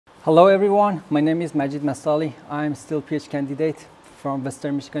Hello everyone, my name is Majid Mastali. I'm still PhD candidate from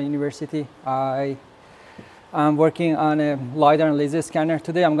Western Michigan University. I am working on a LIDAR and laser scanner.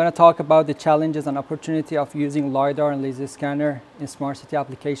 Today I'm going to talk about the challenges and opportunity of using LIDAR and laser scanner in smart city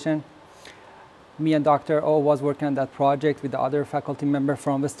application. Me and Dr. O was working on that project with the other faculty member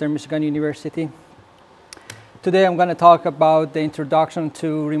from Western Michigan University. Today I'm going to talk about the introduction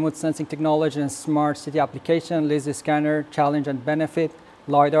to remote sensing technology and smart city application, laser scanner, challenge and benefit,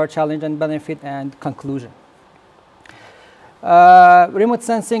 LIDAR challenge and benefit, and conclusion. Remote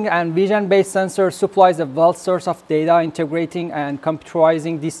sensing and vision-based sensor supplies a wealth source of data. Integrating and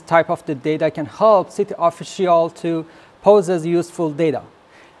computerizing this type of the data can help city officials to possess useful data.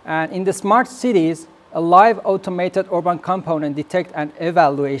 And in the smart cities, a live automated urban component detect and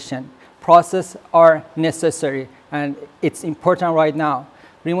evaluation process are necessary, and it's important right now.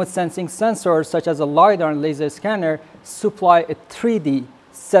 Remote sensing sensors such as a LIDAR and laser scanner supply a 3D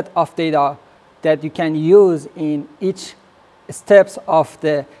set of data that you can use in each steps of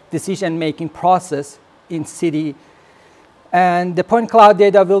the decision-making process in city. And the point cloud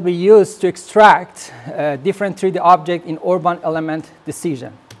data will be used to extract different 3D objects in urban element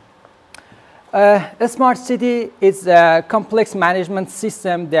decision. A smart city is a complex management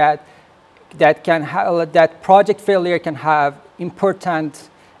system that project failure can have important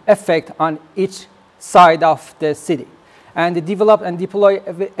effect on each side of the city, and they develop and deploy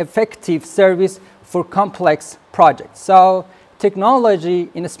effective service for complex projects. So technology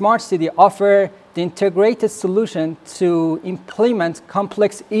in a smart city offer the integrated solution to implement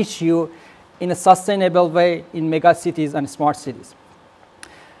complex issue in a sustainable way in mega cities and smart cities.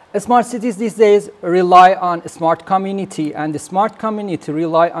 Smart cities these days rely on a smart community, and the smart community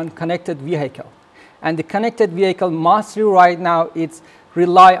rely on connected vehicle. And the connected vehicle mostly right now it's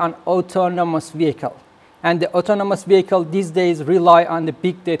rely on autonomous vehicle. And the autonomous vehicle these days rely on the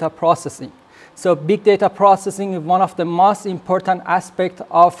big data processing. So big data processing is one of the most important aspects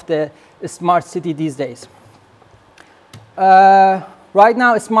of the smart city these days. Right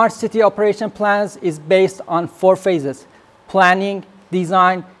now, smart city operation plans is based on 4 phases: planning,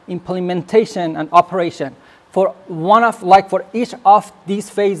 design, implementation, and operation. For each of these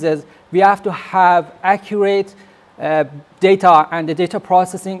phases, we have to have accurate data, and the data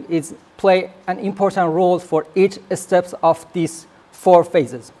processing play an important role for each steps of these 4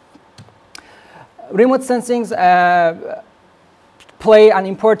 phases. Remote sensing play an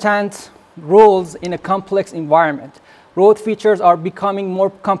important roles in a complex environment. Road features are becoming more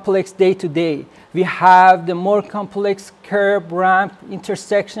complex day to day. We have the more complex curb, ramp,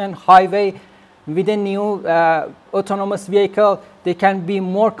 intersection, highway. With a new autonomous vehicle, they can be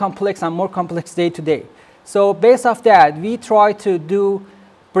more complex and more complex day to day. So based off that, we try to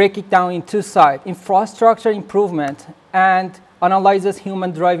break it down in 2 sides: infrastructure improvement and analyzes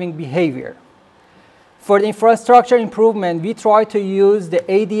human driving behavior. For the infrastructure improvement, we try to use the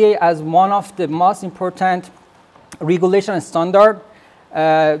ADA as one of the most important regulation standard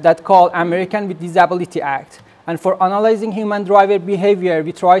that called American with Disability Act. And for analyzing human driver behavior,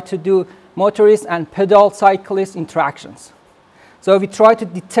 we try to do motorist and pedal cyclist interactions. So we try to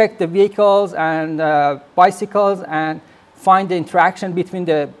detect the vehicles and bicycles and find the interaction between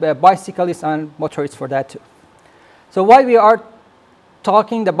the bicyclists and motorists for that too. So why we are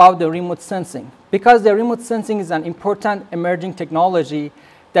talking about the remote sensing? Because the remote sensing is an important emerging technology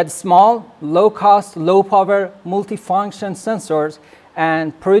that small, low cost, low power, multifunction sensors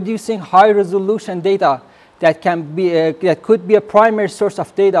and producing high resolution data that could be a primary source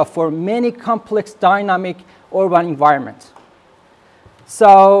of data for many complex dynamic urban environments.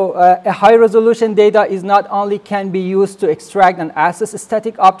 So a high resolution data is not only can be used to extract and access a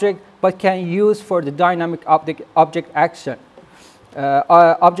static object, but can use for the dynamic object action,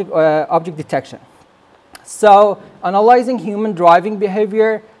 object detection. So analyzing human driving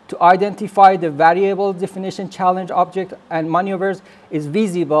behavior to identify the variable definition challenge object and maneuvers is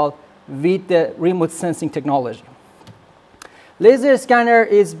visible with the remote sensing technology. Laser scanner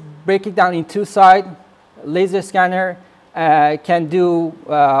is breaking down in 2 sides. Laser scanner can do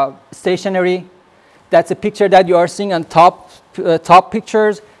stationary. That's a picture that you are seeing on top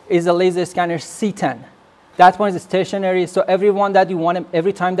pictures is a laser scanner C10. That one is stationary. So every time that you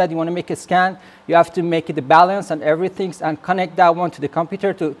want to make a scan, you have to make it a balance and everything and connect that one to the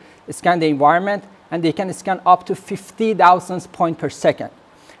computer to scan the environment. And they can scan up to 50,000 points per second.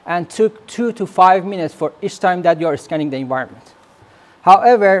 And took 2 to 5 minutes for each time that you are scanning the environment.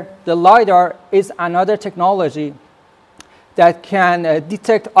 However, the LIDAR is another technology that can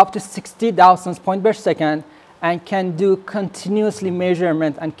detect up to 60,000 points per second and can do continuously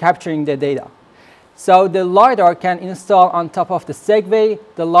measurement and capturing the data. So the LIDAR can install on top of the Segway,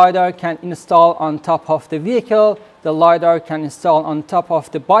 the LIDAR can install on top of the vehicle, the LIDAR can install on top of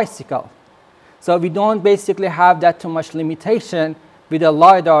the bicycle. So we don't basically have that too much limitation with a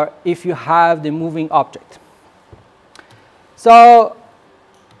LIDAR if you have the moving object. So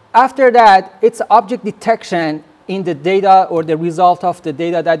after that, it's object detection in the data or the result of the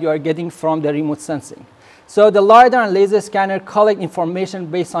data that you are getting from the remote sensing. So the LIDAR and laser scanner collect information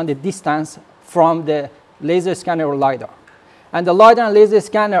based on the distance from the laser scanner or LIDAR. And the LIDAR and laser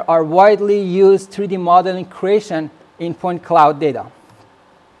scanner are widely used 3D modeling creation in point cloud data.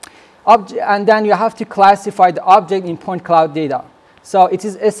 And then you have to classify the object in point cloud data. So it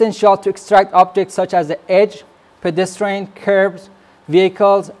is essential to extract objects such as the edge, pedestrian, curbs,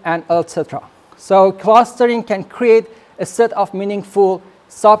 vehicles, and etc. So clustering can create a set of meaningful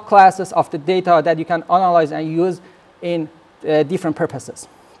subclasses of the data that you can analyze and use in different purposes.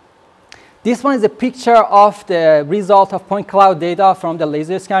 This one is a picture of the result of point cloud data from the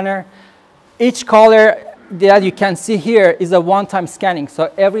laser scanner. Each color that you can see here is a one-time scanning.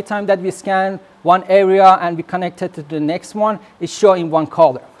 So every time that we scan one area and we connect it to the next one, it's showing one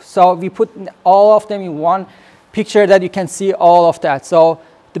color. So we put all of them in one picture that you can see all of that. So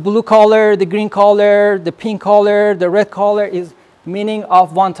the blue color, the green color, the pink color, the red color is meaning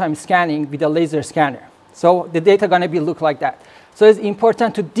of one-time scanning with a laser scanner. So the data going to be look like that. So it's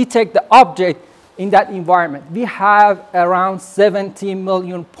important to detect the object in that environment. We have around 70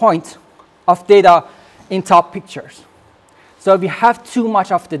 million points of data in top pictures. So we have too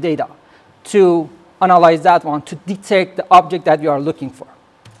much of the data to analyze that one, to detect the object that we are looking for.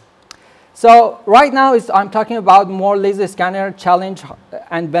 So right now I'm talking about more laser scanner challenge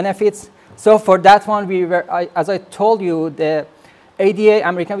and benefits. So for that one, as I told you, the ADA,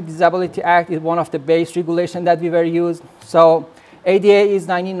 American with Disability Act, is one of the base regulations that we were used. So ADA is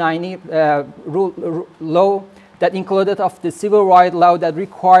 1990 law that included of the civil rights law that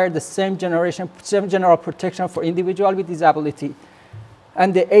required the same general protection for individuals with disability.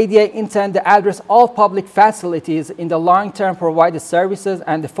 And the ADA intend to address all public facilities in the long term provided services,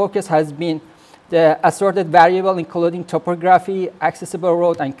 and the focus has been the assorted variable including topography, accessible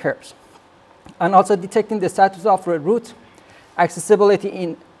road, and curbs. And also detecting the status of a route, accessibility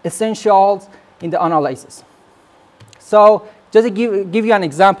in essentials in the analysis. So just to give you an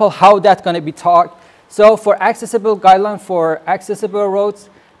example how that's going to be taught. So for accessible guideline for accessible roads,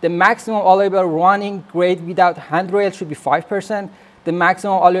 the maximum allowable running grade without handrail should be 5%. The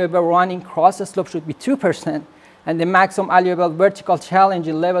maximum allowable running cross slope should be 2%. And the maximum allowable vertical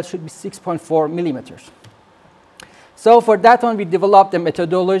challenging level should be 6.4 millimeters. So for that one, we developed a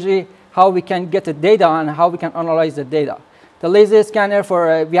methodology how we can get the data and how we can analyze the data. The laser scanner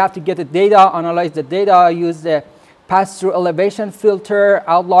we have to get the data, analyze the data, use the pass-through elevation filter,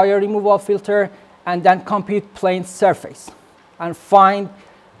 outlier removal filter, and then compute plane surface, and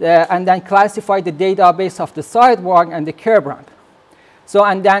and then classify the data based off the sidewalk and the curb ramp. So,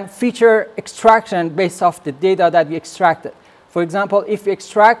 and then feature extraction based off the data that we extracted. For example, if we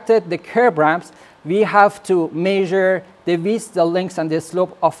extracted the curb ramps, we have to measure the widths, the lengths, and the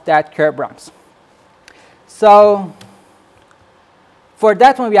slope of that curb ramps. So for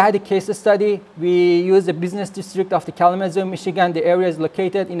that one, we had a case study. We used the business district of the Kalamazoo, Michigan. The area is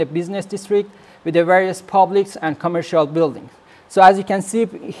located in a business district with the various publics and commercial buildings. So as you can see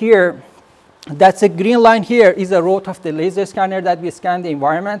here, that's a green line here is a route of the laser scanner that we scan the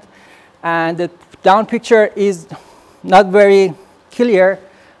environment. And the down picture is not very clear,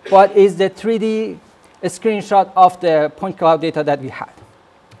 but is the 3D screenshot of the point cloud data that we had.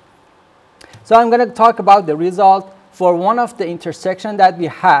 So I'm going to talk about the result for one of the intersection that we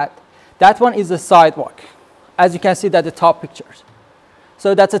had. That one is a sidewalk, as you can see that the top pictures.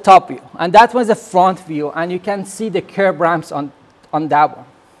 So that's a top view. And that was a front view, and you can see the curb ramps on that one.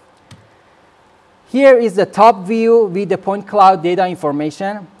 Here is the top view with the point cloud data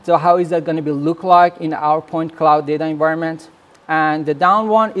information. So how is that going to look like in our point cloud data environment? And the down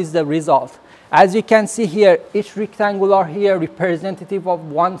one is the result. As you can see here, each rectangular here representative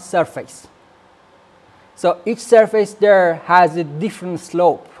of one surface. So each surface there has a different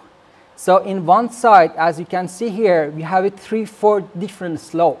slope. So in one side, as you can see here, we have a 3-4 different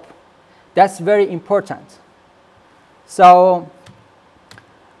slope. That's very important. So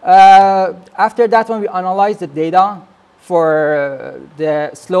after that one, we analyze the data for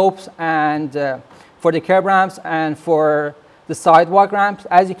the slopes and for the curb ramps and for the sidewalk ramps.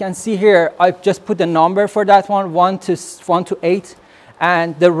 As you can see here, I've just put the number for that one, 1 to 8.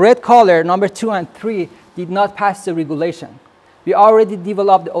 And the red color, number 2 and 3, did not pass the regulation. We already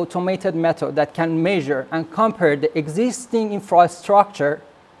developed the automated method that can measure and compare the existing infrastructure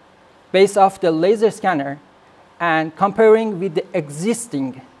based off the laser scanner and comparing with the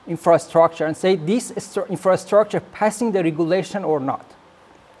existing infrastructure and say this infrastructure passing the regulation or not.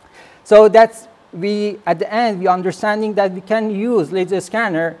 So that's at the end, we understanding that we can use laser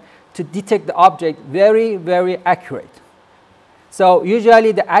scanner to detect the object very, very accurate. So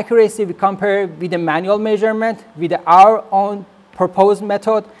usually the accuracy we compare with the manual measurement with our own proposed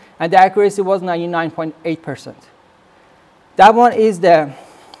method, and the accuracy was 99.8%. That one is the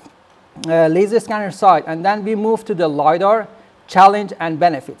laser scanner side, and then we move to the LIDAR challenge and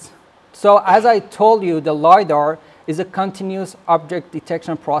benefits. So as I told you, the LIDAR is a continuous object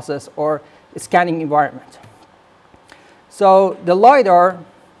detection process or scanning environment. So the LIDAR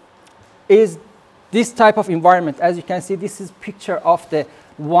is this type of environment. As you can see, this is a picture of the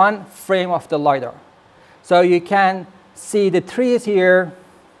one frame of the LIDAR. So you can see the trees here,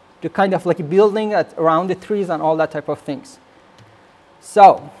 the kind of like a building around the trees and all that type of things.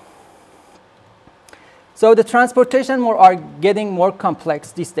 So the transportation are getting more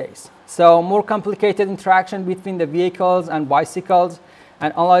complex these days. So more complicated interaction between the vehicles and bicycles,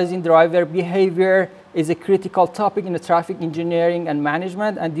 and analyzing driver behavior is a critical topic in the traffic engineering and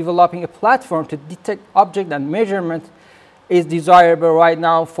management, and developing a platform to detect object and measurement is desirable right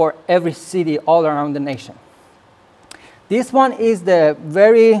now for every city all around the nation. This one is the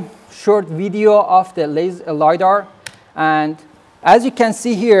very short video of the LIDAR, and as you can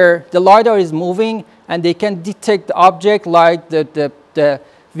see here, the LIDAR is moving and they can detect the object like the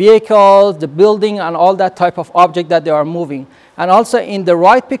vehicles, the building, and all that type of object that they are moving. And also in the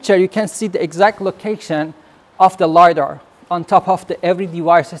right picture, you can see the exact location of the LIDAR on top of every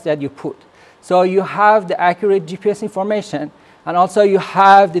devices that you put. So you have the accurate GPS information, and also you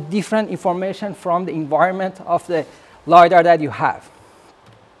have the different information from the environment of the LIDAR that you have.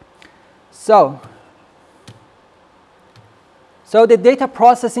 So the data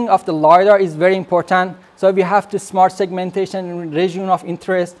processing of the LIDAR is very important. So we have to smart segmentation in region of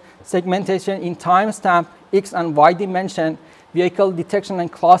interest, segmentation in timestamp, X and Y dimension, vehicle detection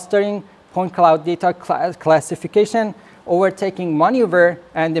and clustering, point cloud data classification, overtaking maneuver,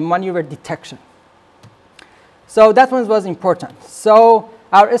 and the maneuver detection. So that one was important. So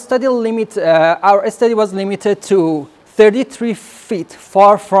our study was limited to 33 feet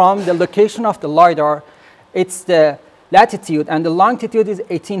far from the location of the LIDAR. It's the latitude, and the longitude is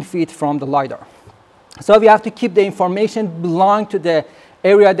 18 feet from the LIDAR. So we have to keep the information belong to the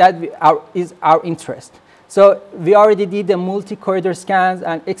area that is our interest. So we already did the multi-corridor scans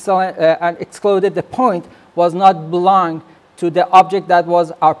and excluded the point was not belong to the object that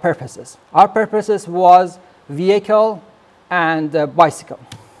was our purposes. Our purposes was vehicle and bicycle.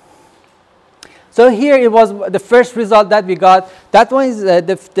 So here it was the first result that we got. That one is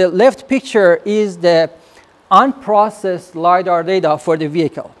the left picture is the unprocessed LIDAR data for the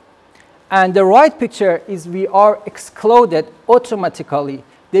vehicle. And the right picture is we are excluded automatically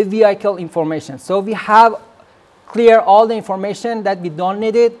the vehicle information. So we have clear all the information that we don't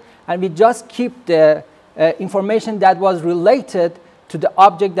need it, and we just keep the information that was related to the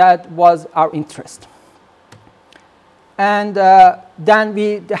object that was our interest. And then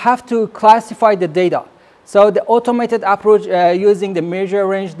we have to classify the data. So the automated approach using the measure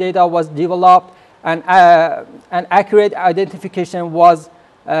range data was developed, and an accurate identification was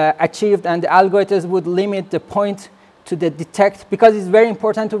achieved, and the algorithms would limit the point to the detect, because it's very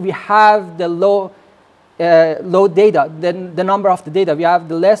important we have the low data, the number of the data. We have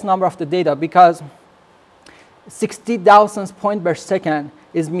the less number of the data, because 60,000 points per second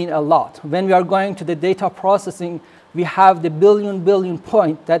is mean a lot. When we are going to the data processing, we have the billion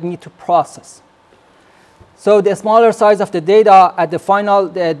point that need to process. So the smaller size of the data at the final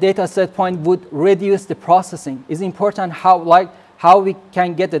data set point would reduce the processing. It's important how we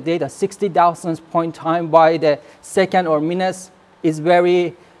can get the data. 60,000 point time by the second or minutes is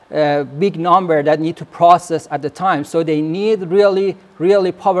very big number that need to process at the time. So they need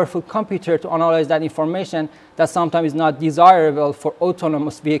really powerful computer to analyze that information that sometimes is not desirable for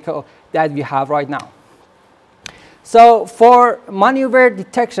autonomous vehicle that we have right now. So for maneuver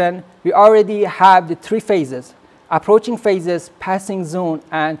detection, we already have the 3 phases: approaching phases, passing zone,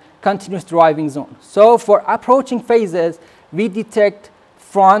 and continuous driving zone. So for approaching phases, we detect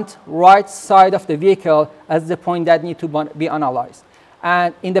front right side of the vehicle as the point that need to be analyzed.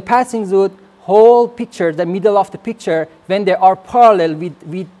 And in the passing zone, whole picture, the middle of the picture, when they are parallel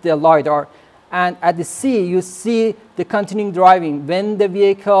with the LIDAR. And at the C, you see the continuing driving, when the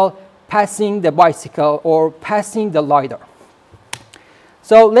vehicle passing the bicycle or passing the LIDAR.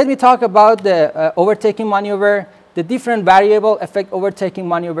 So let me talk about the overtaking maneuver. The different variable affect overtaking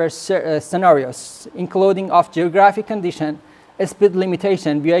maneuver scenarios, including of geographic condition, speed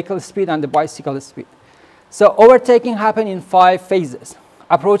limitation, vehicle speed and the bicycle speed. So overtaking happened in 5 phases.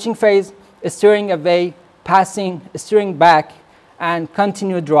 Approaching phase, steering away, passing, steering back, and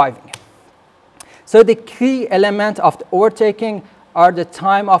continue driving. So the key element of the overtaking are the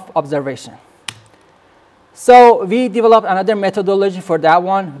time of observation. So we developed another methodology for that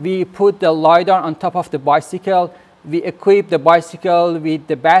one. We put the LIDAR on top of the bicycle. We equip the bicycle with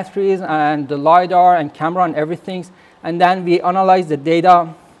the batteries and the LIDAR and camera and everything. And then we analyze the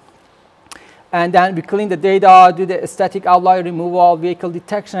data. And then we clean the data, do the static outlier removal, vehicle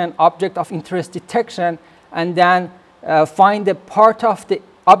detection, object of interest detection, and then find the part of the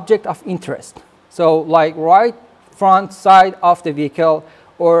object of interest. So like right front side of the vehicle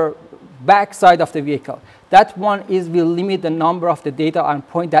or back side of the vehicle. That one is will limit the number of the data and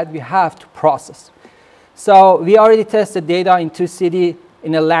point that we have to process. So we already tested data in 2 cities,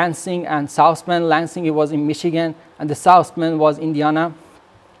 in Lansing and South Bend. Lansing, it was in Michigan, and the South Bend was Indiana.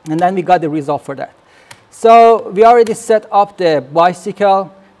 And then we got the result for that. So we already set up the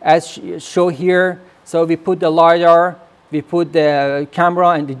bicycle as shown here. So we put the LIDAR, we put the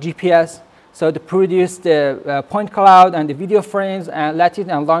camera and the GPS. So to produce the point cloud and the video frames and latitude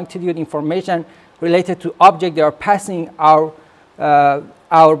and longitude information related to objects that are passing our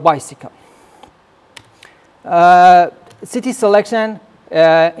bicycle. City selection.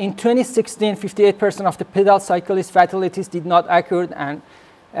 In 2016, 58% of the pedal cyclist fatalities did not occur and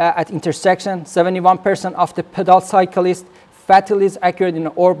at intersection. 71% of the pedal cyclist fatalities occurred in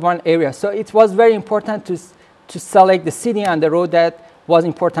an urban area. So it was very important to select the city and the road that was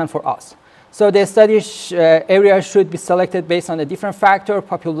important for us. So the study area should be selected based on a different factor: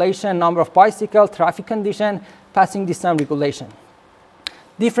 population, number of bicycles, traffic condition, passing distance regulation.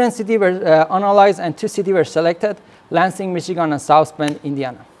 Different cities were analyzed and 2 cities were selected: Lansing, Michigan, and South Bend,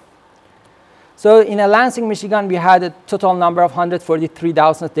 Indiana. So in Lansing, Michigan, we had a total number of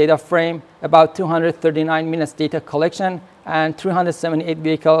 143,000 data frame, about 239 minutes data collection, and 378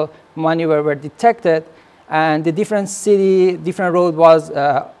 vehicle maneuver were detected. And the different city, different road was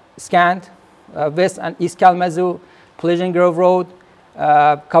scanned: West and East Kalamazoo, Pleasant Grove Road,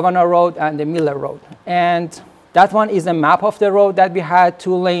 Kavanaugh Road, and the Miller Road. And that one is a map of the road that we had: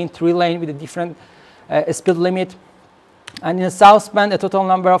 2-lane, 3-lane with a different speed limit. And in the South Bend, a total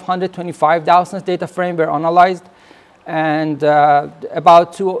number of 125,000 data frame were analyzed, and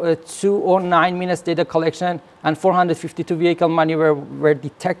about 209 minutes data collection and 452 vehicle maneuver were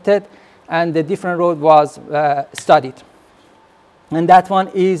detected, and the different road was studied. And that one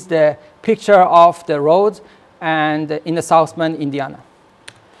is the picture of the roads and in the South Bend, Indiana.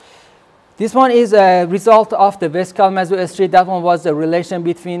 This one is a result of the West Kalamazoo Street. That one was the relation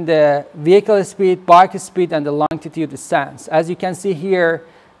between the vehicle speed, bike speed, and the longitude distance. As you can see here,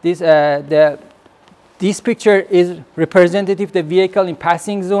 this picture is representative of the vehicle in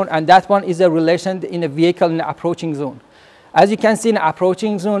passing zone, and that one is a relation in the vehicle in the approaching zone. As you can see in the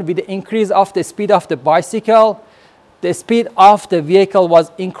approaching zone, with the increase of the speed of the bicycle, the speed of the vehicle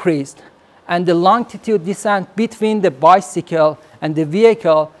was increased, and the longitude distance between the bicycle and the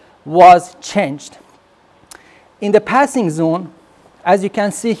vehicle was changed. In the passing zone, as you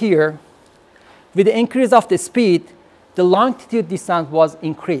can see here, with the increase of the speed, the longitude distance was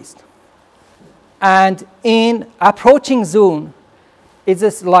increased. And in approaching zone, it's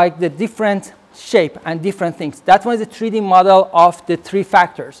just like the different shape and different things. That was a 3D model of the 3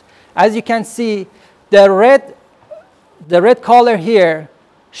 factors. As you can see, the red color here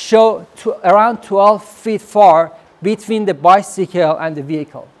show around 12 feet far between the bicycle and the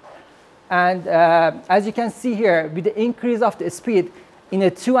vehicle. And as you can see here, with the increase of the speed in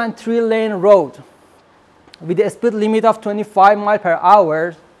a 2- and 3-lane road, with a speed limit of 25 miles per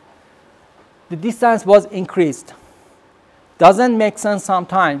hour, the distance was increased. Doesn't make sense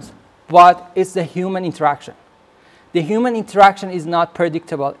sometimes, but it's the human interaction. The human interaction is not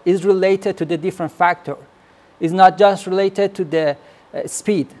predictable. It's related to the different factor. It's not just related to the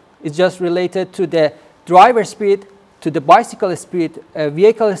speed. It's just related to the driver speed, to the bicycle speed,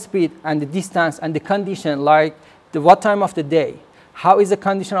 vehicle speed, and the distance and the condition, like what time of the day, how is the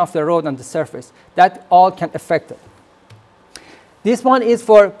condition of the road and the surface. That all can affect it. This one is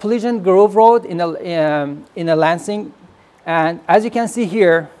for Pleasant Grove Road in a Lansing, and as you can see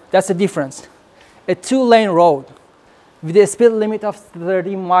here, that's the difference. A 2-lane road with a speed limit of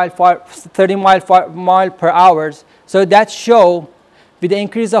 30 mile per hour. So that show with the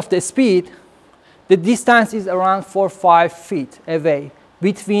increase of the speed, the distance is around 4 or 5 feet away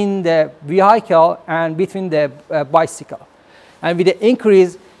between the vehicle and between the bicycle. And with the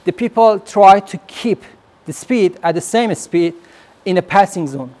increase, the people try to keep the speed at the same speed in a passing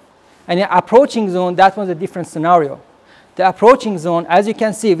zone. And in approaching zone, that was a different scenario. the approaching zone, as you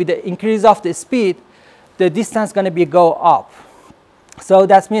can see, with the increase of the speed, the distance is going to be go up. So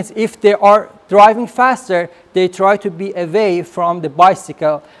that means if they are driving faster, they try to be away from the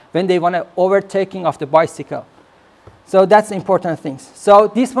bicycle when they want to overtaking of the bicycle. So that's important things. So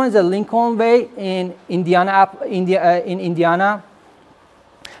this one is the Lincoln Way in Indiana.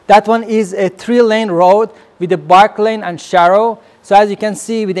 That one is a 3-lane road with a bike lane and sharrow. So as you can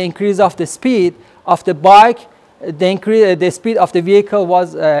see, with the increase of the speed of the bike, the speed of the vehicle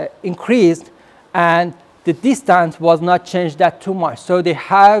was increased, and the distance was not changed that too much. So they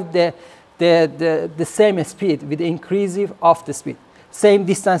have the same speed with the increase of the speed, same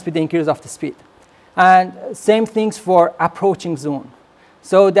distance with the increase of the speed. And same things for approaching zone.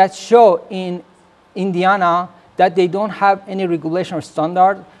 So that show in Indiana that they don't have any regulation or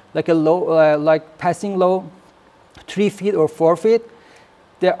standard, like a law, like passing law, 3 feet or 4 feet.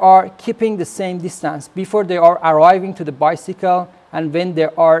 They are keeping the same distance before they are arriving to the bicycle and when they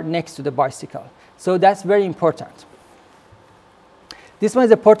are next to the bicycle. So that's very important. This one is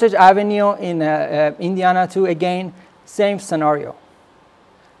the Portage Avenue in Indiana too. Again, same scenario.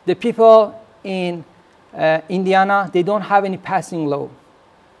 The people in Indiana, they don't have any passing law,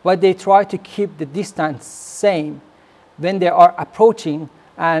 but they try to keep the distance same when they are approaching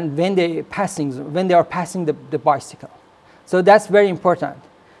and when they are passing the bicycle. So that's very important.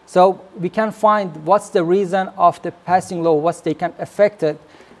 So we can find what's the reason of the passing law, what they can affect it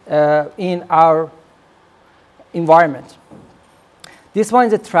in our environment. This one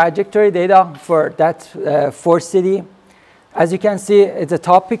is the trajectory data for that 4 city. As you can see, it's a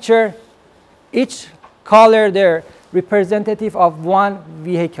top picture. Each color there representative of one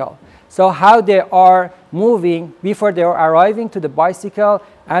vehicle. So how they are moving before they are arriving to the bicycle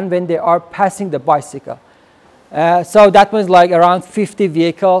and when they are passing the bicycle. So that was like around 50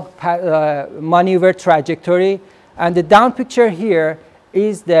 vehicle maneuver trajectory. And the down picture here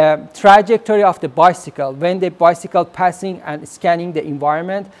is the trajectory of the bicycle when the bicycle passing and scanning the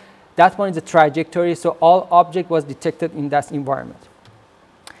environment. That one is the trajectory, so all object was detected in that environment.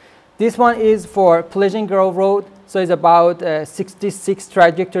 This one is for Pleasant Grove Road, so it's about 66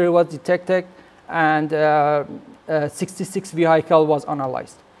 trajectory was detected and 66 vehicle was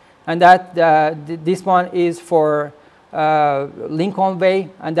analyzed. And that this one is for Lincoln Way,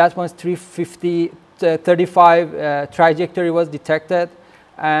 and that one's 35 trajectory was detected.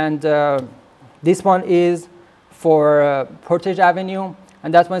 And this one is for Portage Avenue,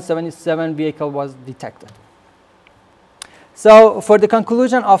 and that one 77 vehicle was detected. So for the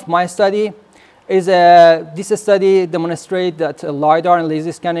conclusion of my study is this study demonstrates that LIDAR and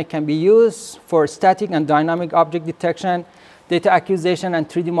laser scanner can be used for static and dynamic object detection. Data acquisition and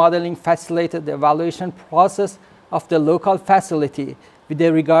 3D modeling facilitated the evaluation process of the local facility with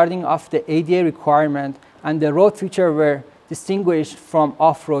the regarding of the ADA requirement, and the road feature were distinguished from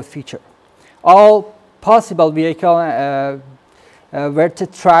off-road feature. All possible vehicles were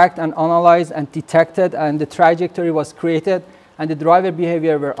tracked and analyzed and detected, and the trajectory was created, and the driver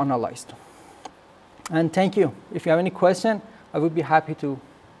behavior were analyzed. And thank you. If you have any question, I would be happy to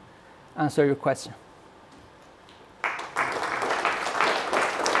answer your question.